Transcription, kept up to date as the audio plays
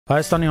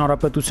Հայաստանի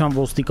Հանրապետության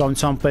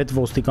ոստիկանության պետ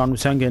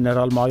ոստիկանության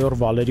գեներալ-մայոր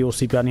Վալերի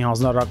Օսիպյանի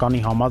հանձնարարականի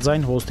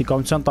համաձայն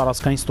ոստիկանության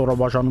տարածքային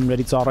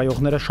ստորաբաժանումների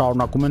ծառայողները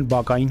շարունակում են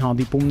բակային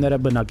հանդիպումները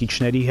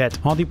բնակիչների հետ։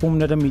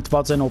 Հանդիպումները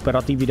միտված են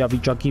օպերատիվ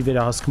իրավիճակի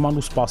վերահսկման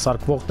ու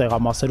սպասարկվող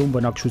տեղամասերում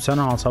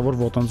բնակչությանը հանցավոր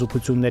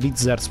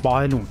ոտնձգություններից զերծ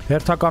պահելուն։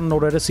 Հերթական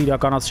նորերս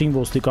իրականացրին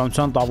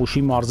ոստիկանության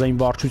Տավուշի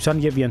մարզային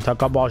վարչության եւ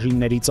ենթակա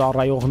բաժինների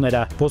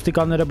ծառայողները։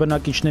 Ոստիկանները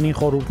բնակիչներին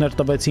խորհուրդներ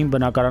տվեցին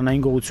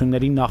բնակարանային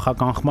գողությունների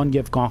նախականխման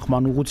եւ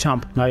կանխման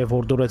ուղղությամբ։ Նաև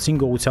հորդորեցին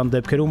գողության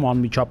դեպքերում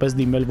անմիջապես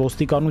դիմել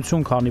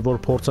ոստիկանություն, քանի որ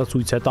փորձը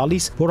ցույց է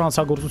տալիս, որ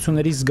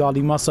հանցագործությունների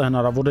զգալի մասը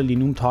հնարավոր է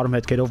լինում թարմ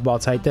հետքերով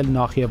բացահայտել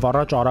նախ եւ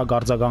առաջ արագ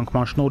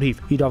արձագանքման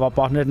շնորհիվ։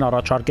 Իրավապահներն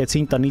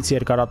առաջարկեցին տնից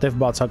երկարատև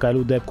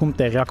բացակայելու դեպքում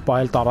տեղյակ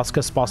պահել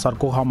տարածքը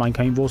սպասարկող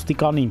համայնքային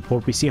ոստիկանին,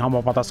 որպեսզի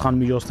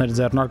համապատասխան միջոցներ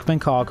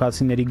ձեռնարկվեն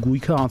քաղաքացիների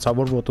գույքը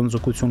հանցավոր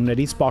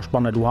ոտնձգություններից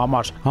պաշտպանելու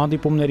համար։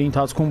 Հանդիպումների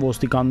ընթացքում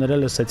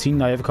ոստիկանները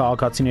լսեցին նաև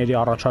քաղաքացիների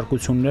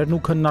առաջարկություններն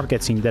ու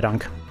քննարկեցին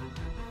դրանք։